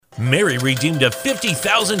Mary redeemed a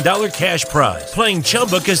 $50,000 cash prize playing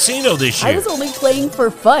Chumba Casino this year. I was only playing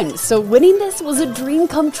for fun, so winning this was a dream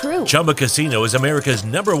come true. Chumba Casino is America's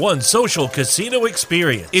 #1 social casino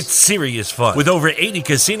experience. It's serious fun. With over 80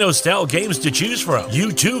 casino-style games to choose from,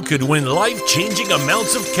 you too could win life-changing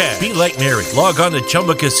amounts of cash. Be like Mary. Log on to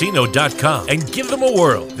ChumbaCasino.com and give them a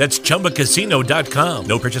whirl. That's ChumbaCasino.com.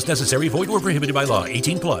 No purchase necessary. Void where prohibited by law.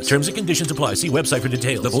 18+. Terms and conditions apply. See website for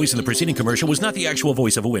details. The voice in the preceding commercial was not the actual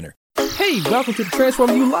voice of a winner. Hey, welcome to the Transform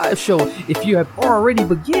You Live Show. If you have already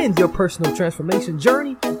begun your personal transformation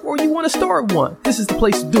journey or you want to start one, this is the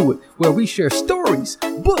place to do it, where we share stories,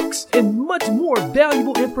 books, and much more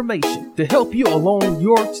valuable information to help you along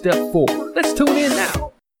your step forward. Let's tune in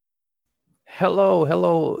now.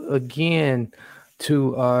 Hello again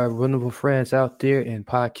to our wonderful friends out there in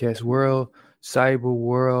podcast world, cyber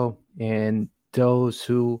world, and those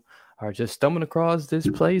who are just stumbling across this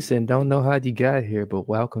place and don't know how you got here, but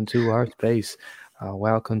welcome to our space.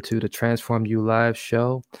 Welcome to the Transform You Live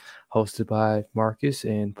Show, hosted by Marcus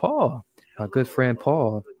and Paul, our good friend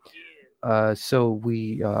Paul. So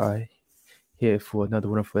we are here for another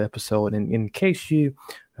wonderful episode. And in case you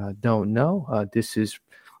don't know, this is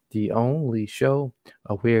the only show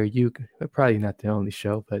where you probably not the only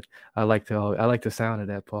show, but I like the sound of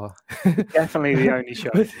that, Paul. Definitely the only show.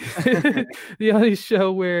 The only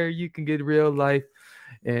show where you can get real life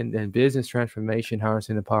and business transformation,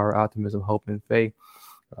 harnessing the power of optimism, hope, and faith.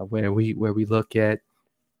 Where we look at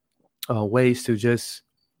ways to just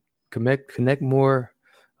connect more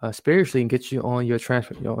spiritually and get you on your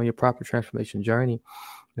on your proper transformation journey.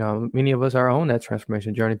 Now, many of us are on that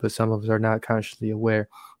transformation journey, but some of us are not consciously aware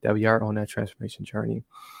that we are on that transformation journey.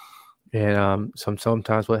 And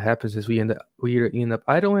sometimes what happens is we either end up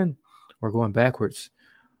idling or going backwards.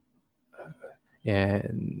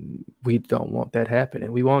 And we don't want that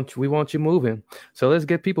happening. We want you moving. So let's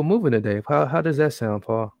get people moving today. How does that sound,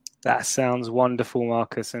 Paul? That sounds wonderful,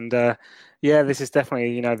 Marcus. And this is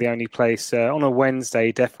definitely, the only place on a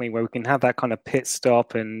Wednesday, definitely where we can have that kind of pit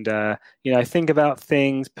stop and, think about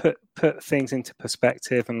things, put things into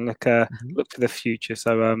perspective and look for the future.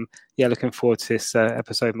 So, looking forward to this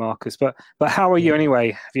episode, Marcus. But how are you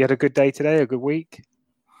anyway? Have you had a good day today, a good week?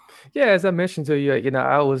 Yeah, as I mentioned to you,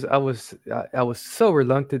 I was so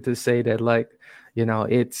reluctant to say that,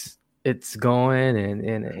 it's going,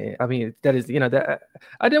 and I mean that is, that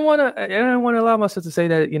I didn't want to allow myself to say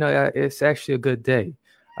that, it's actually a good day.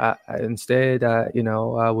 Instead, I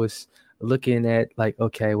was looking at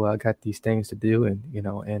okay, well, I got these things to do, and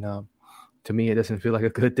to me, it doesn't feel like a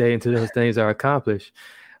good day until those things are accomplished.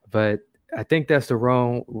 But I think that's the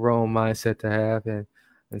wrong mindset to have, and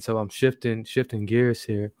so I'm shifting gears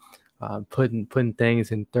here, putting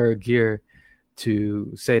things in third gear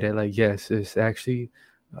to say that yes, it's actually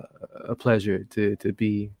a pleasure to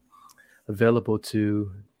be available to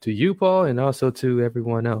you, Paul, and also to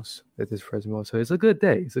everyone else at this present moment. So it's a good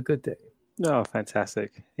day. Oh,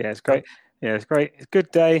 fantastic. Yeah, it's great. Yeah, it's great. It's a good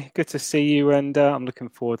day. Good to see you. And I'm looking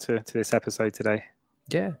forward to this episode today.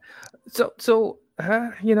 Yeah. So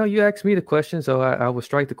you asked me the question, so I will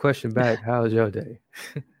strike the question back. How's your day?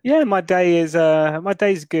 Yeah, my day's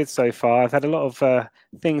good so far. I've had a lot of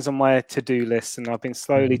things on my to-do list, and I've been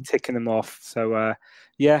slowly ticking them off. So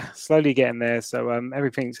slowly getting there. So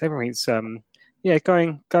everything's going to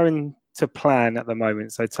plan at the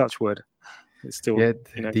moment. So touch wood. It's still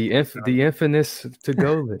the infamous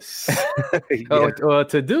to-go list. or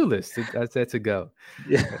to-do list. I said to go.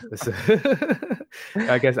 Yeah.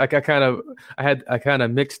 I guess I kind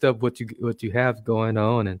of mixed up what you have going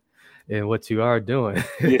on and what you are doing.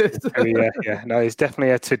 Yeah. No, it's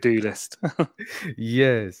definitely a to-do list.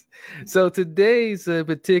 Yes. So today's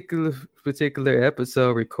particular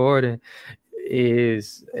episode recording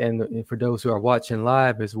is, and for those who are watching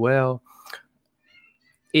live as well,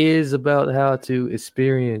 is about how to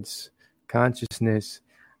experience consciousness.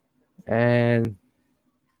 And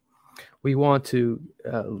we want to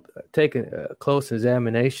take a close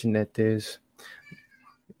examination at this.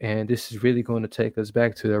 And this is really going to take us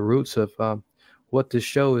back to the roots of what the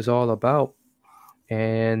show is all about,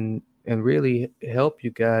 and really help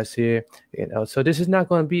you guys here. So this is not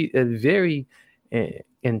going to be a very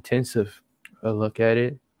intensive look at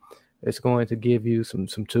it. It's going to give you some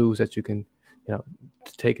tools that you can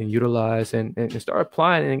take and utilize and start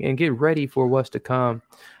applying and get ready for what's to come.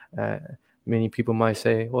 Many people might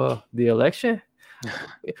say, well, the election?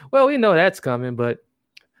 Well, we know that's coming, but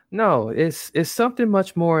no, it's something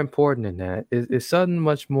much more important than that. It's something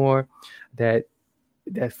much more that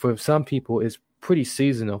for some people is pretty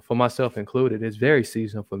seasonal, for myself included. It's very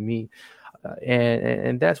seasonal for me.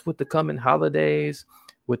 And that's with the coming holidays,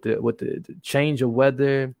 with the change of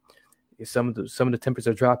weather, some of the temperatures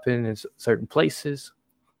are dropping in certain places,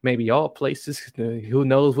 maybe all places. Who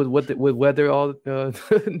knows with weather all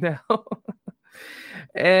now?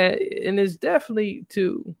 and it's definitely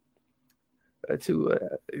to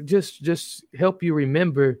just help you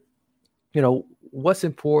remember, what's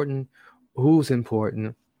important, who's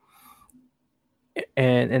important,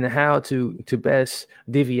 and how to best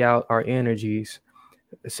divvy out our energies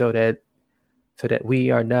so that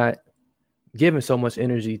we are not giving so much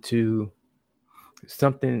energy to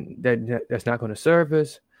something that's not going to serve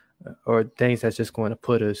us, or things that's just going to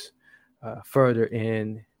put us further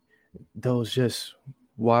in those just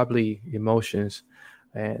wobbly emotions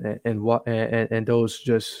and those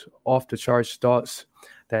just off the charts thoughts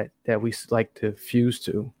that we like to fuse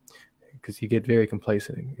to, because you get very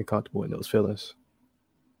complacent and comfortable in those feelings.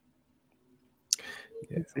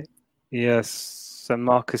 Yeah. Yes. So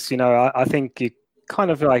Marcus, I think you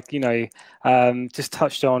kind of like, just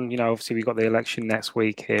touched on, obviously we've got the election next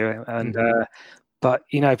week here, and but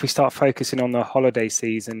if we start focusing on the holiday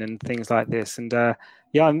season and things like this, and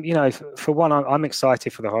for one, I'm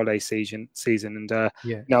excited for the holiday season, and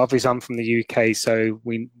obviously I'm from the UK, so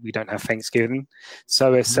we don't have Thanksgiving,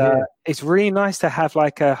 so it's really nice to have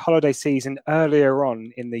like a holiday season earlier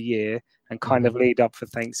on in the year and kind of lead up for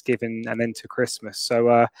Thanksgiving and then to Christmas.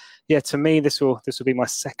 So to me, this will be my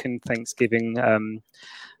second Thanksgiving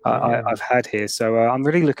I've had here, so I'm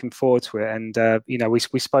really looking forward to it. And we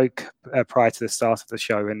spoke prior to the start of the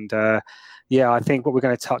show, and I think what we're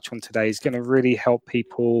going to touch on today is going to really help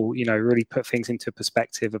people, really put things into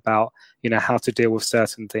perspective about how to deal with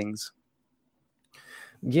certain things.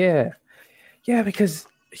 Because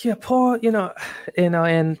Paul,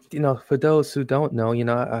 and for those who don't know,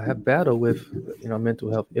 I have battled with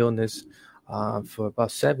mental health illness for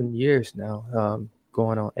about 7 years now,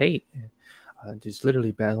 going on 8. Just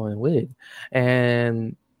literally battling with it,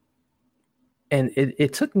 and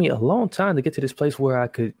it took me a long time to get to this place where I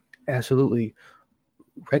could absolutely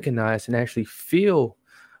recognize and actually feel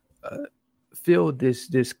this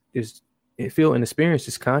feel and experience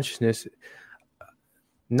this consciousness,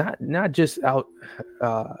 not just out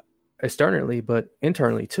externally, but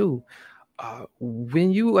internally too.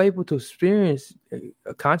 When you are able to experience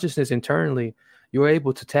a consciousness internally, you're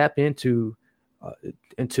able to tap into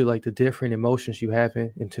like the different emotions you have,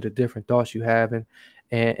 into the different thoughts you have,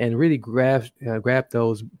 and really grab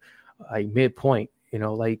those like midpoint,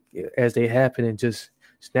 like as they happen, and just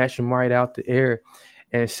snatch them right out the air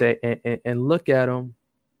and say and look at them.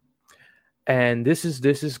 And this is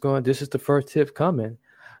the first tip coming.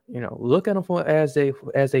 Look at them for as they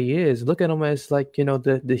is. Look at them as like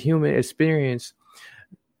the human experience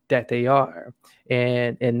that they are,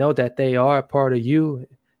 and know that they are a part of you.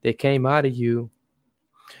 They came out of you,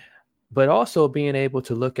 but also being able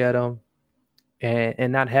to look at them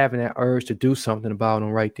and not having that urge to do something about them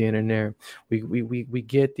right then and there. We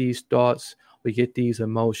get these thoughts, we get these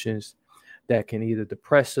emotions that can either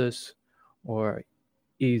depress us or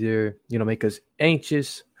either make us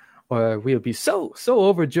anxious, or we'll be so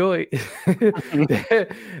overjoyed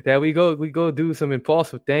that we go do some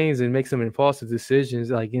impulsive things and make some impulsive decisions,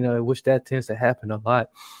 like which that tends to happen a lot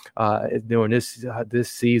during this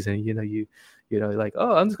season. Like,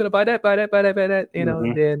 oh, I'm just gonna buy that,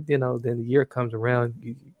 then then the year comes around,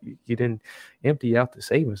 you didn't empty out the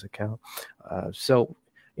savings account. So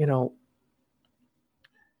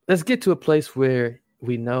let's get to a place where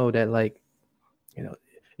we know that, like,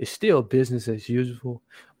 it's still business as usual,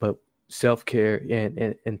 but self-care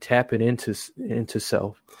and tap it into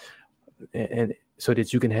self, and so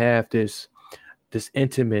that you can have this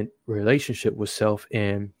intimate relationship with self,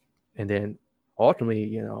 and then ultimately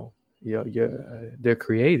you're their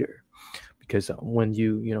creator. Because when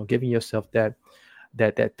you giving yourself that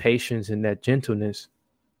patience and that gentleness,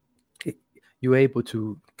 you're able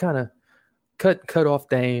to kind of cut off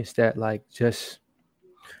things that, like, just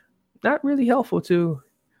not really helpful to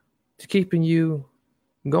keeping you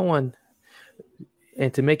going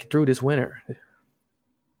and to make it through this winter.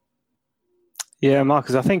 Yeah,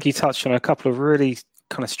 Marcus, I think you touched on a couple of really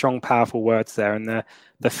kind of strong, powerful words there. And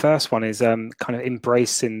the first one is kind of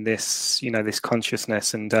embracing this, this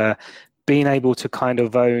consciousness, and being able to kind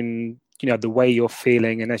of own, the way you're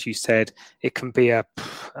feeling. And as you said, it can be a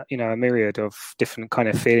myriad of different kind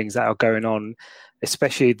of feelings that are going on,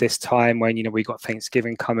 especially this time when, we got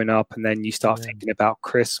Thanksgiving coming up, and then you start thinking about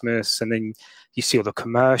Christmas, and then you see all the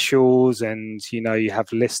commercials, and, you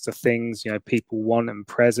have lists of things, people want, and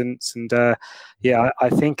presents. And I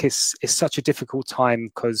think it's such a difficult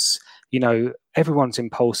time because, everyone's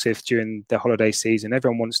impulsive during the holiday season.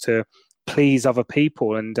 Everyone wants to please other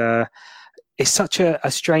people. And it's such a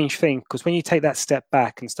strange thing, because when you take that step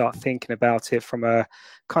back and start thinking about it from a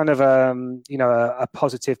kind of a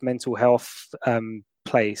positive mental health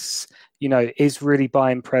place, is really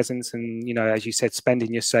buying presents and, as you said,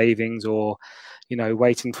 spending your savings, or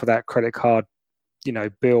waiting for that credit card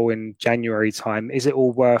bill in January time, is it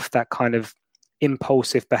all worth that kind of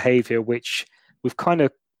impulsive behavior which we've kind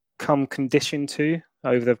of come conditioned to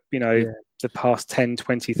over the past 10,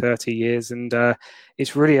 20, 30 years? And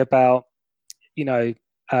it's really about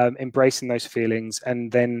embracing those feelings,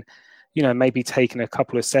 and then maybe taking a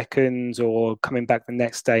couple of seconds or coming back the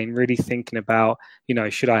next day and really thinking about,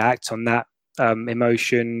 should I act on that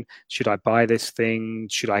emotion? Should I buy this thing?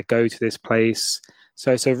 Should I go to this place?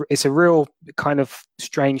 So it's a real kind of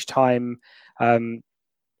strange time, be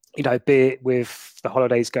it with the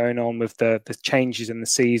holidays going on, with the changes in the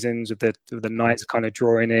seasons, with the nights kind of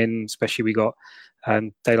drawing in. Especially we got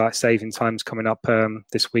daylight saving times coming up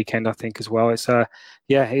this weekend, I think, as well. It's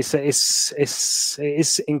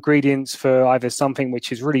it's ingredients for either something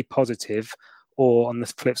which is really positive, or on the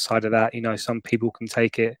flip side of that, some people can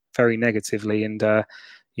take it very negatively and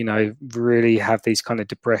really have these kind of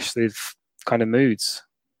depressive kind of moods.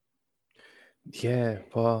 Yeah,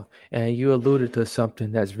 Paul, and you alluded to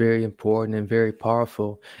something that's very important and very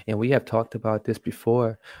powerful, and we have talked about this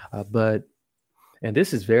before, and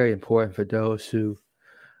this is very important for those who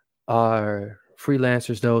are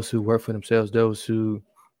freelancers, those who work for themselves, those who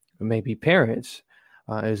may be parents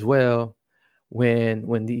as well.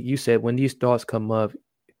 When you said when these thoughts come up,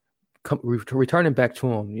 returning back to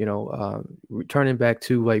them, returning back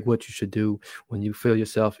to like what you should do when you feel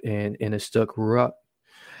yourself in a stuck rut.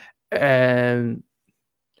 And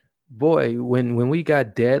boy, when we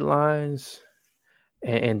got deadlines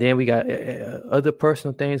and then we got other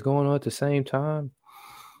personal things going on at the same time,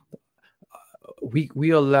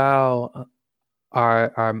 we allow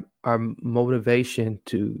our motivation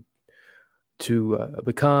to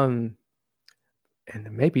become, and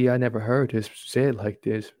maybe I never heard this said like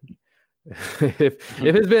this. if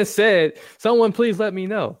it's been said, someone please let me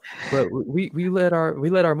know. But we let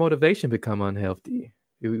our motivation become unhealthy.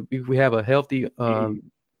 We have a healthy,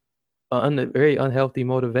 very unhealthy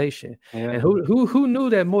motivation. Yeah. And who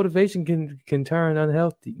knew that motivation can turn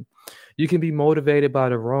unhealthy? You can be motivated by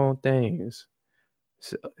the wrong things,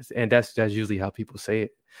 and that's usually how people say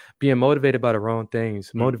it. Being motivated by the wrong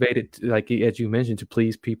things, motivated like as you mentioned to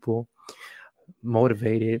please people,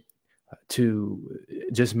 motivated to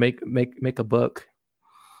just make a buck.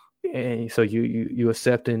 And so you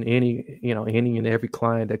accepting any and every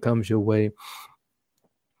client that comes your way.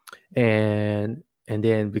 And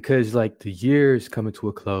then because like the year's coming to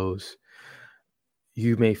a close,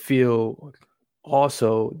 you may feel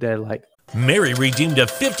also that like Mary redeemed a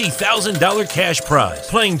 $50,000 cash prize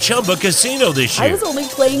playing Chumba Casino this year. I was only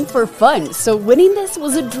playing for fun, so winning this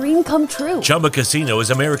was a dream come true. Chumba Casino is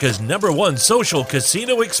America's #1 social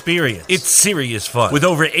casino experience. It's serious fun. With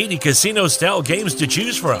over 80 casino-style games to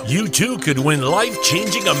choose from, you too could win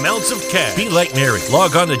life-changing amounts of cash. Be like Mary.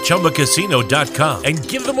 Log on to ChumbaCasino.com and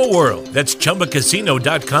give them a whirl. That's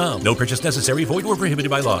ChumbaCasino.com. No purchase necessary. Void or prohibited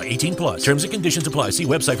by law. 18+. Terms and conditions apply. See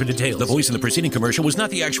website for details. The voice in the preceding commercial was not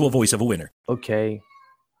the actual voice of a winner. Okay,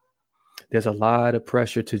 there's a lot of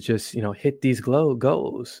pressure to just hit these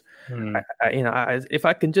goals. If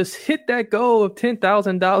I can just hit that goal of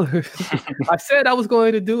 $10,000, I said I was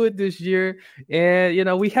going to do it this year,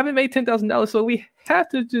 and we haven't made $10,000, so we have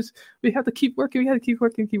to keep working. We have to keep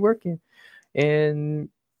working, and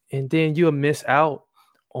then you'll miss out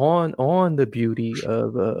on the beauty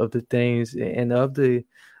of the things and of the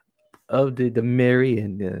merry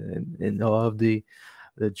and of the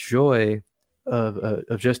joy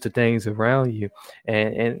of just the things around you,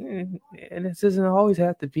 and it doesn't always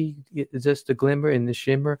have to be just the glimmer and the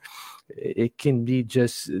shimmer. It can be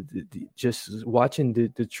just watching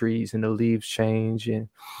the trees and the leaves change,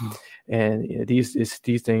 and these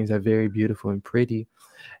things are very beautiful and pretty,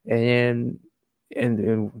 and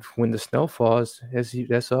when the snow falls,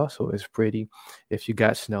 that's also as pretty. If you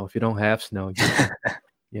got snow, if you don't have snow,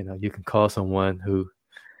 you can call someone who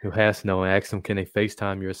has snow and ask them, can they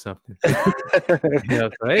FaceTime you or something? So,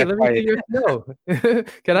 hey, let me see your snow.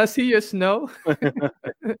 Can I see your snow?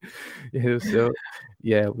 So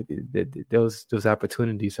yeah, those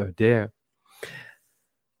opportunities are there.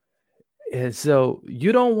 And so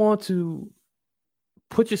you don't want to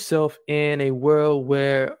put yourself in a world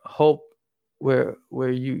where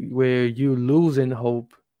you're losing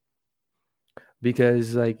hope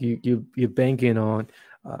because like you're banking on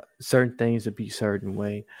certain things to be a certain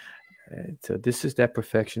way. And so this is that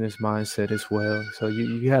perfectionist mindset as well. So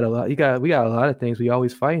we got a lot of things we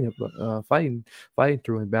always fighting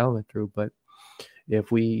through and battling through, but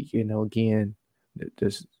if we, again,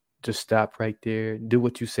 just stop right there, do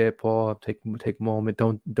what you said, Paul. Take a moment.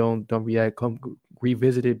 Don't react. Come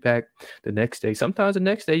revisit it back the next day. Sometimes the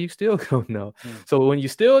next day you still don't know. So when you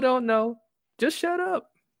still don't know, just shut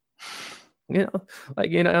up.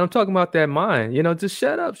 I'm talking about that mind. Just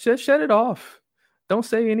shut up. Just shut it off. Don't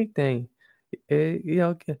say anything.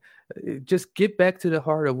 Just get back to the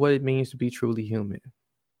heart of what it means to be truly human.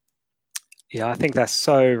 Yeah, I think that's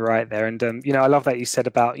so right there. And, I love that you said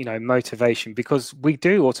about, motivation, because we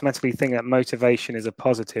do automatically think that motivation is a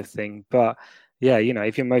positive thing. But yeah,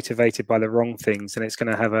 if you're motivated by the wrong things, then it's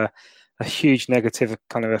going to have a huge negative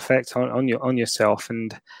kind of effect on yourself.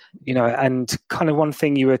 And, and kind of one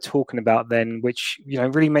thing you were talking about then, which,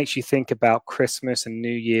 really makes you think about Christmas and New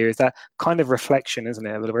Year, is that kind of reflection, isn't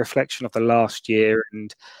it? The reflection of the last year.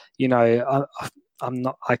 And,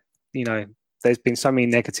 there's been so many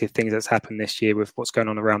negative things that's happened this year with what's going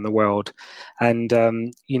on around the world. And,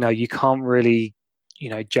 you can't really,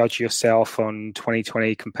 judge yourself on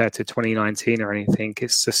 2020 compared to 2019 or anything.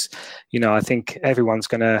 It's just, I think everyone's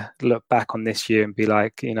going to look back on this year and be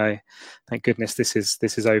like, thank goodness this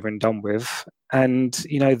is over and done with. And,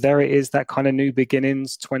 there it is, that kind of new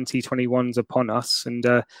beginnings, 2021's upon us. And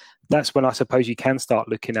that's when I suppose you can start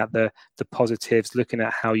looking at the positives, looking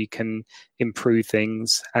at how you can improve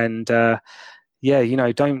things. And don't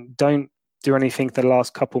do anything the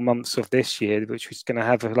last couple months of this year, which is going to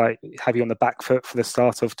have you on the back foot for the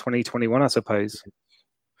start of 2021, I suppose.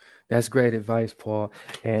 That's great advice, Paul.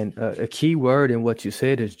 And a key word in what you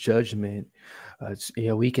said is judgment.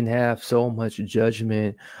 We can have so much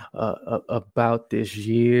judgment about this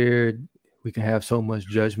year. We can have so much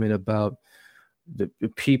judgment about the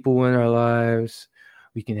people in our lives.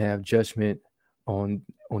 We can have judgment on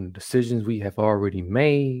the decisions we have already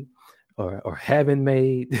made or haven't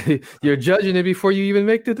made. You're judging it before you even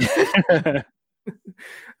make the decision.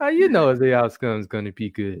 If the outcome is going to be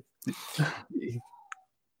good.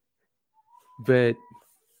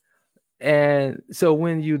 And so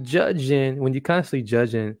when you're constantly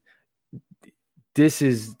judging, this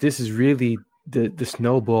is really the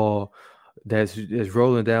snowball that's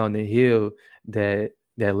rolling down the hill that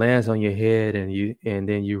lands on your head, and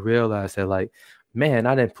then you realize that, like, man,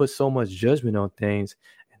 I didn't put so much judgment on things.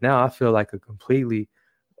 Now I feel like a completely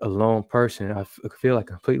alone person. I feel like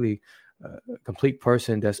a complete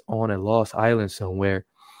person that's on a lost island somewhere.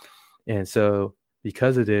 And so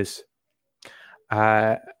because of this,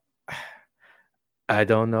 I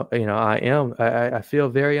don't know, I feel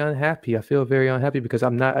very unhappy. I feel very unhappy because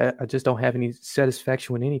I just don't have any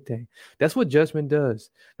satisfaction with anything. That's what judgment does.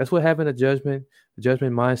 That's what having a judgment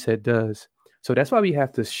mindset does. So that's why we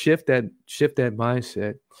have to shift that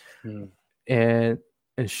mindset and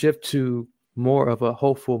shift to more of a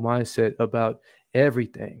hopeful mindset about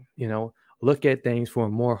everything. Look at things from a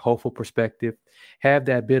more hopeful perspective, have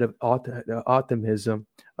that bit of optimism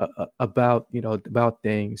about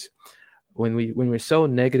things. When we're so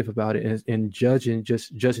negative about it and judging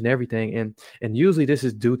everything, and usually this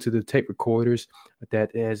is due to the tape recorders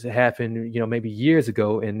that has happened, maybe years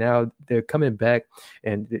ago, and now they're coming back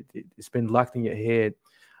and it's been locked in your head.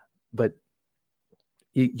 But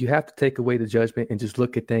you have to take away the judgment and just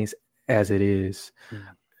look at things as it is.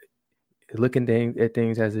 Looking at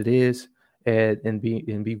things as it is, and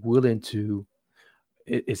be willing to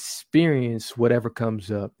experience whatever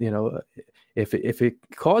comes up. If it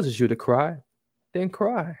causes you to cry, then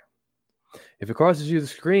cry. If it causes you to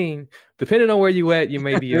scream, depending on where you at, you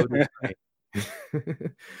may be able to scream.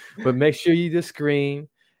 But make sure you just scream,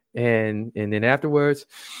 and then afterwards,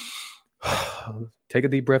 take a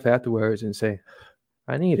deep breath afterwards and say,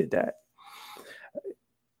 I needed that.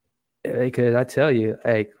 Because I tell you,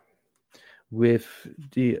 like, with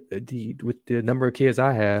the number of kids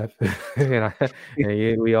I have, and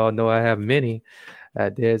we all know I have many.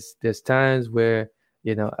 There's times where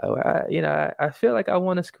I feel like I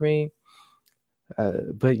want to scream,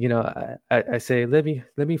 but I say let me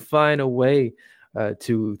find a way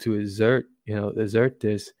to exert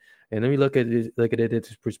this, and let me look at it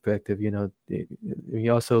this perspective. We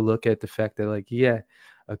also look at the fact that, like,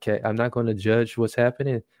 okay, I'm not going to judge what's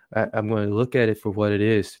happening. I'm going to look at it for what it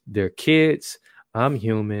is. They're kids. I'm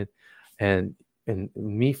human, and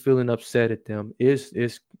me feeling upset at them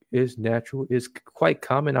is natural. It's quite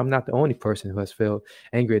common. I'm not the only person who has felt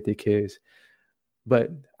angry at their kids, but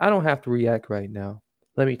I don't have to react right now.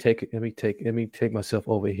 Let me take myself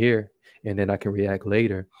over here, and then I can react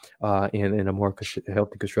later, in a more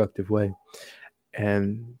healthy, constructive way.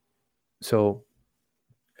 And so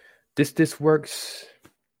this works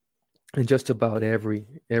in just about every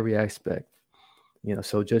aspect,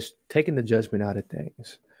 so just taking the judgment out of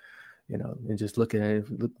things, and just looking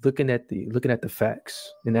at the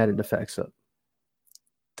facts and adding the facts up.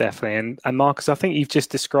 Definitely. And Marcus, I think you've just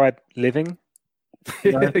described living.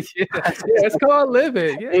 Yeah, it's called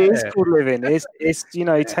living. Yeah. It is called living. It's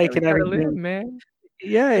taking everything, live, man.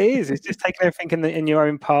 Yeah, it is. It's just taking everything in your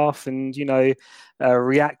own path, and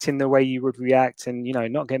reacting the way you would react, and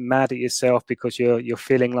not get mad at yourself because you're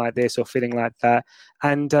feeling like this or feeling like that.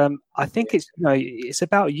 And I think it's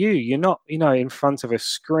about you. You're not in front of a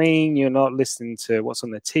screen. You're not listening to what's on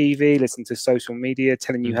the TV, listening to social media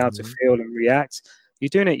telling you how to feel and react. You're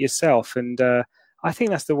doing it yourself, and I think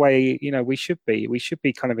that's the way we should be. We should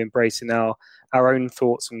be kind of embracing our own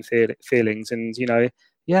thoughts and feelings, and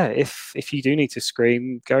if you do need to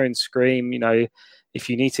scream, go and scream. If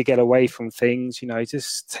you need to get away from things,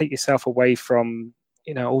 just take yourself away from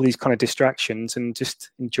all these kind of distractions and just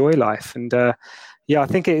enjoy life. And I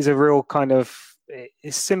think it is a real kind of,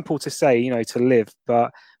 it's simple to say, to live,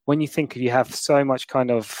 but when you think you have so much kind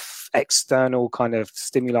of external kind of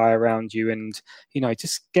stimuli around you, and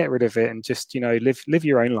just get rid of it and just live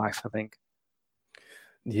your own life, I think.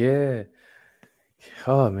 Yeah.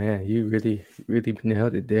 Oh man, you really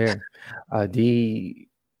nailed it there. This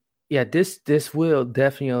will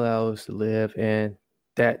definitely allow us to live, and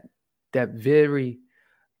that very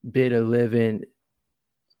bit of living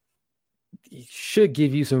should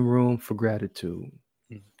give you some room for gratitude.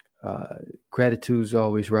 Gratitude is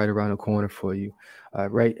always right around the corner for you.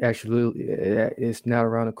 Right, actually, it's not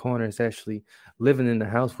around the corner. It's actually living in the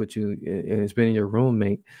house with you, and it's been your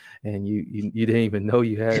roommate, and you didn't even know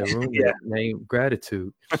you had a roommate named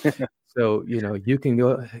Gratitude. So you can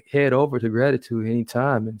go head over to Gratitude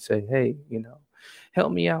anytime and say, hey,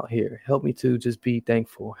 help me out here. Help me to just be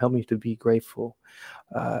thankful. Help me to be grateful.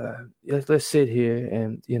 Let's sit here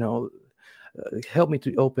and help me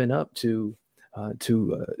to open up to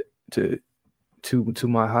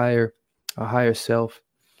my higher self,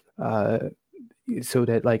 so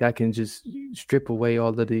that I can just strip away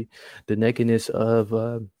all of the nakedness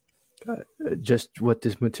of just what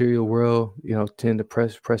this material world tend to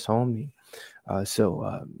press on me.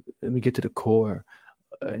 So let me get to the core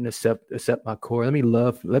and accept my core. Let me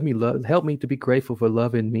love. Help me to be grateful for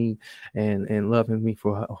loving me and loving me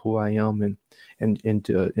for who I am and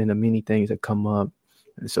the many things that come up.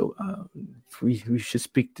 And so we should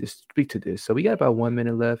speak to this. So we got about 1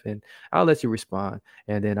 minute left, and I'll let you respond,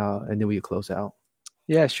 and then we'll close out.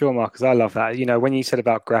 Yeah, sure, Marcus. I love that. When you said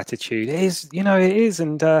about gratitude, it is,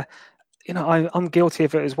 and I'm guilty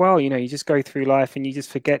of it as well. You just go through life and you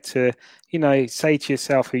just forget to, say to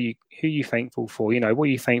yourself who you thankful for. What are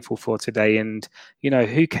you thankful for today, and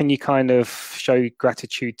who can you kind of show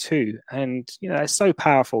gratitude to? And it's so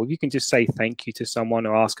powerful. You can just say thank you to someone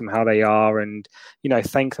or ask them how they are, and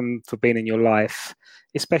thank them for being in your life.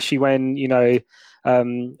 Especially when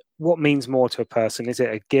what means more to a person? Is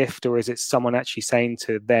it a gift, or is it someone actually saying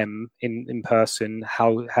to them in person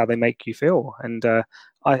how they make you feel? And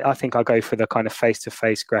I think I go for the kind of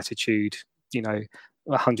face-to-face gratitude,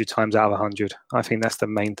 100 times out of 100. I think that's the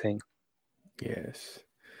main thing. Yes.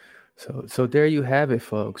 So there you have it,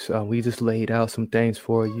 folks. We just laid out some things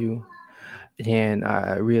for you, and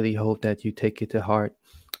I really hope that you take it to heart,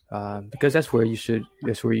 because that's where you should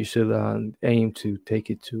aim to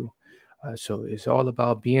take it to. So it's all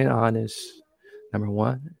about being honest. Number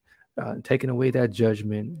one, taking away that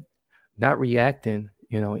judgment, not reacting,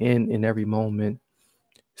 in every moment.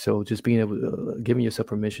 So just being able to giving yourself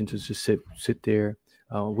permission to just sit there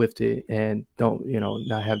with it, and don't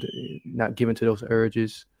not give into those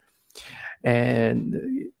urges.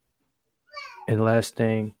 And the last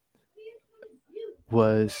thing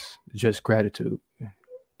was just gratitude.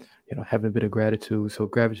 Having a bit of gratitude. So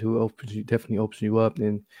gratitude definitely opens you up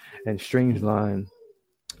and streamlines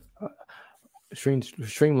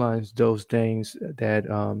those things that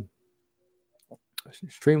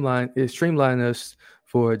streamline us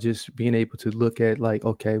for just being able to look at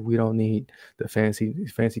okay, we don't need the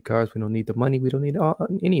fancy cars, we don't need the money, we don't need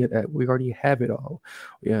any of that. We already have it all.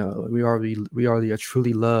 We already are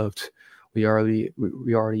truly loved. We already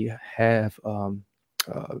have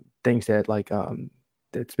things that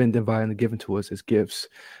that's been divinely given to us as gifts,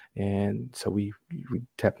 and so we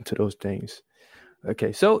tap into those things.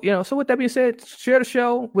 Okay, so with that being said, share the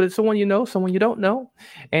show with someone someone you don't know,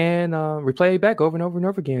 and replay it back over and over and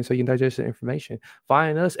over again so you can digest the information.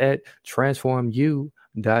 Find us at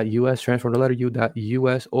transformu.us, transform the letter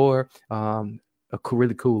u.us, or a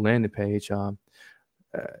really cool landing page.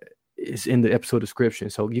 It's in the episode description.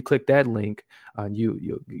 So you click that link,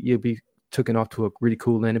 you'll be taken off to a really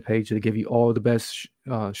cool landing page to give you all the best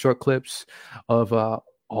short clips of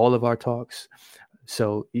all of our talks.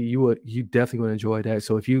 So you definitely want to enjoy that.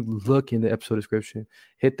 So if you look in the episode description,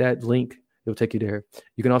 hit that link, it'll take you there.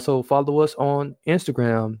 You can also follow us on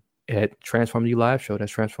Instagram at Transform U Live Show.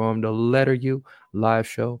 That's Transform the letter U Live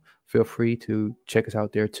Show. Feel free to check us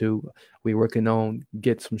out there too. We're working on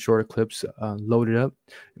get some shorter clips loaded up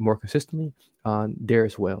more consistently there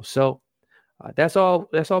as well. So that's all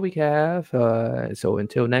we have. So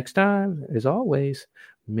until next time, as always,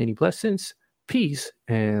 many blessings, peace,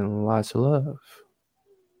 and lots of love.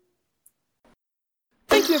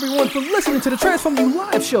 Thank you, everyone, for listening to the Transform U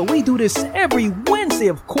Live Show. We do this every Wednesday,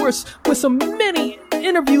 of course, with some many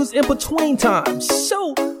interviews in between times.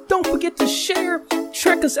 So don't forget to share.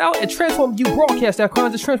 Check us out at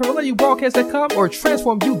transformubroadcast.com. Just transformubroadcast.com or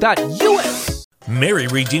transformu.us. Mary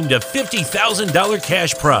redeemed a $50,000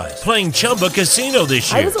 cash prize playing Chumba Casino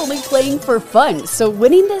this year. I was only playing for fun, so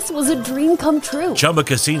winning this was a dream come true. Chumba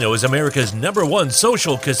Casino is America's #1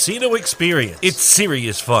 social casino experience. It's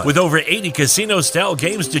serious fun. With over 80 casino-style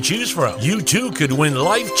games to choose from, you too could win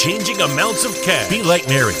life-changing amounts of cash. Be like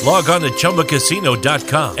Mary. Log on to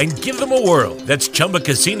ChumbaCasino.com and give them a whirl. That's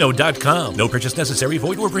ChumbaCasino.com. No purchase necessary.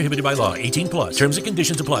 Void or prohibited by law. 18+. Terms and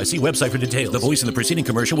conditions apply. See website for details. The voice in the preceding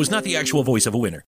commercial was not the actual voice of a winner.